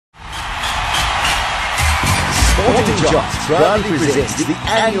Sporting Chance proudly presents the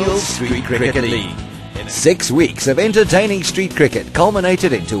annual Street Cricket League. 6 weeks of entertaining street cricket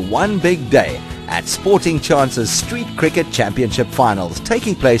culminated into one big day at Sporting Chance's Street Cricket Championship Finals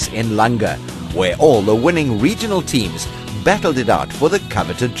taking place in Langa, where all the winning regional teams battled it out for the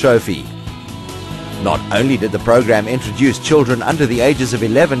coveted trophy. Not only did the program introduce children under the ages of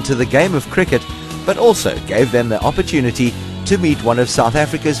 11 to the game of cricket, but also gave them the opportunity to meet one of South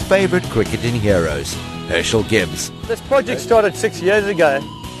Africa's favourite cricketing heroes, Herschel Gibbs. This project started 6 years ago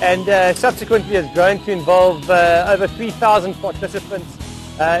and subsequently has grown to involve over 3,000 participants.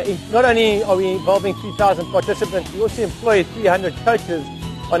 Not only are we involving 3,000 participants, we also employ 300 coaches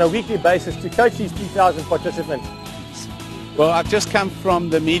on a weekly basis to coach these 3,000 participants. Well, I've just come from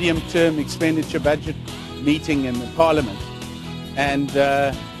the medium-term expenditure budget meeting in the Parliament, and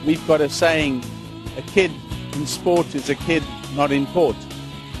we've got a saying, a kid in sport is a kid not in port.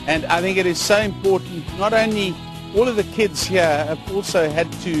 And I think it is so important, not only all of the kids here have also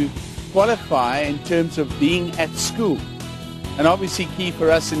had to qualify in terms of being at school. And obviously key for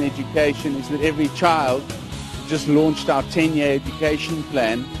us in education is that every child, just launched our 10-year education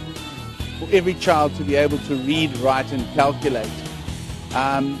plan, for every child to be able to read, write and calculate.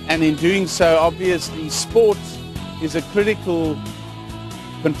 And in doing so, obviously sport is a critical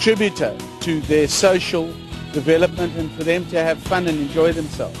contributor to their social development and for them to have fun and enjoy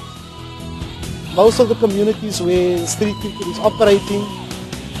themselves. Most of the communities where street cricket is operating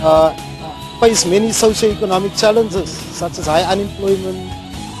face many socio-economic challenges such as high unemployment,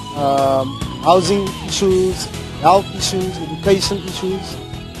 housing issues, health issues, education issues.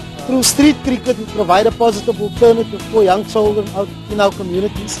 Through street cricket we provide a positive alternative for young children out in our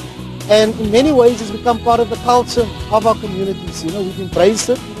communities, and in many ways it's become part of the culture of our communities. You know, we've embraced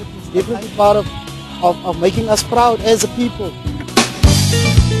it. It's definitely part of making us proud as a people.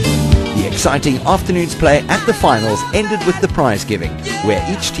 The exciting afternoon's play at the finals ended with the prize giving, where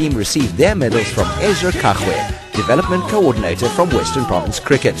each team received their medals from Ezra Kagwe, Development Coordinator from Western Province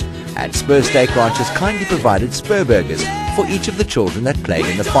Cricket, and Spur Steak Ranches kindly provided Spur burgers for each of the children that played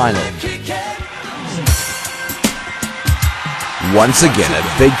in the final. Once again, a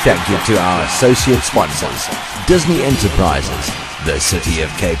big thank you to our associate sponsors, Disney Enterprises, the City of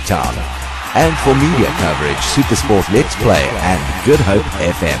Cape Town, and for media coverage, Supersport Let's Play and Good Hope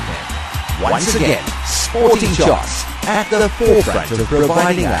FM. Once again, Sporting Chance at the forefront of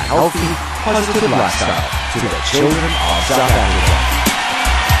providing a healthy, positive lifestyle to the children of South Africa.